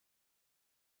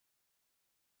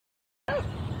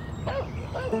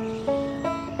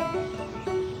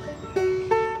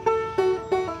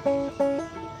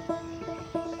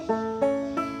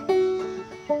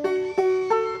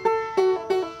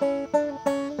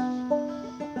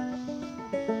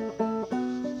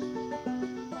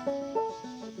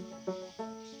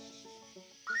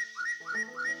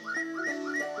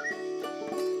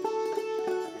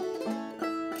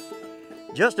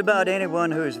Just about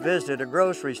anyone who's visited a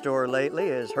grocery store lately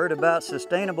has heard about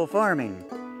sustainable farming.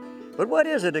 But what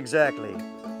is it exactly?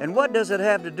 And what does it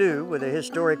have to do with a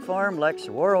historic farm like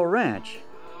Sahuaro Ranch?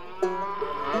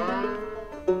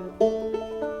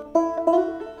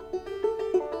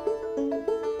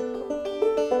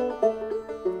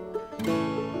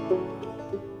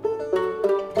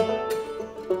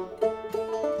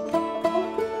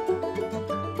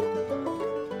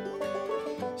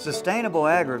 Sustainable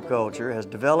agriculture has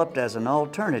developed as an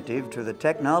alternative to the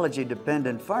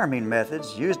technology-dependent farming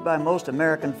methods used by most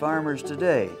American farmers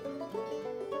today.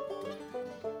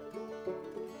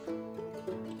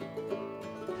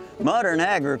 Modern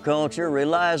agriculture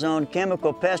relies on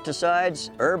chemical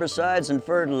pesticides, herbicides, and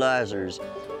fertilizers.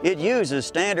 It uses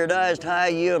standardized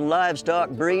high-yield livestock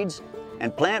breeds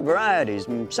and plant varieties,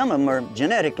 and some of them are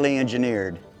genetically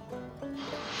engineered.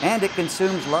 And it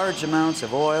consumes large amounts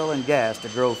of oil and gas to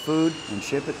grow food and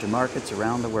ship it to markets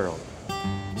around the world.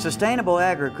 Sustainable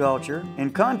agriculture, in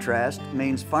contrast,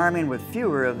 means farming with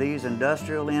fewer of these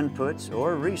industrial inputs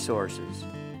or resources.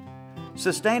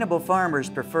 Sustainable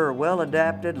farmers prefer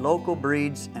well-adapted local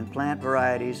breeds and plant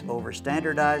varieties over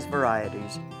standardized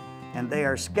varieties, and they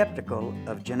are skeptical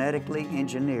of genetically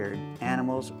engineered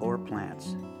animals or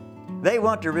plants. They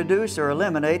want to reduce or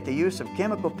eliminate the use of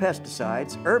chemical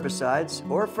pesticides, herbicides,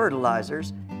 or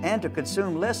fertilizers, and to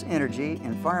consume less energy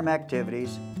in farm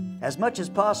activities. As much as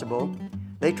possible,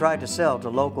 they try to sell to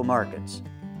local markets.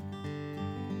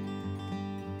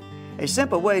 A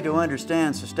simple way to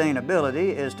understand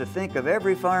sustainability is to think of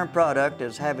every farm product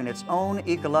as having its own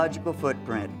ecological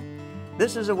footprint.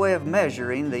 This is a way of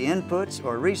measuring the inputs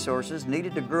or resources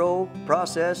needed to grow,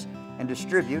 process, and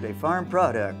distribute a farm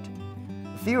product.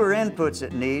 The fewer inputs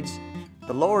it needs,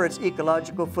 the lower its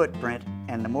ecological footprint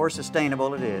and the more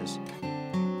sustainable it is.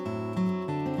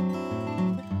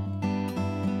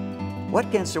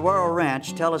 What can Sahuaro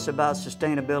Ranch tell us about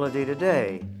sustainability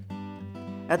today?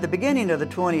 At the beginning of the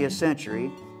 20th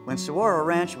century, when Sahuaro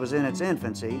Ranch was in its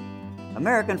infancy,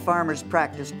 American farmers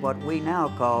practiced what we now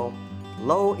call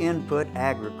low-input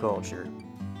agriculture.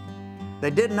 They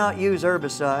did not use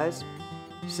herbicides,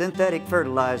 synthetic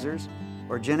fertilizers,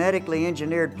 or genetically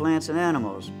engineered plants and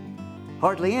animals.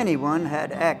 Hardly anyone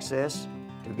had access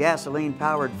to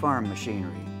gasoline-powered farm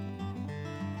machinery.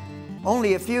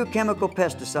 Only a few chemical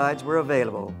pesticides were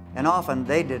available, and often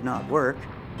they did not work.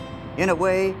 In a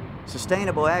way,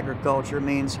 sustainable agriculture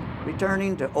means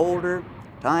returning to older,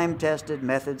 time-tested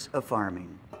methods of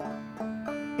farming.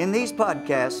 In these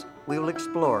podcasts, we will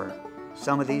explore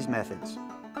some of these methods.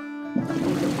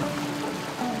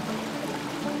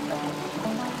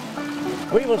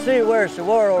 We will see where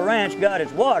Sahuaro Ranch got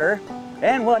its water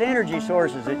and what energy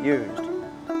sources it used.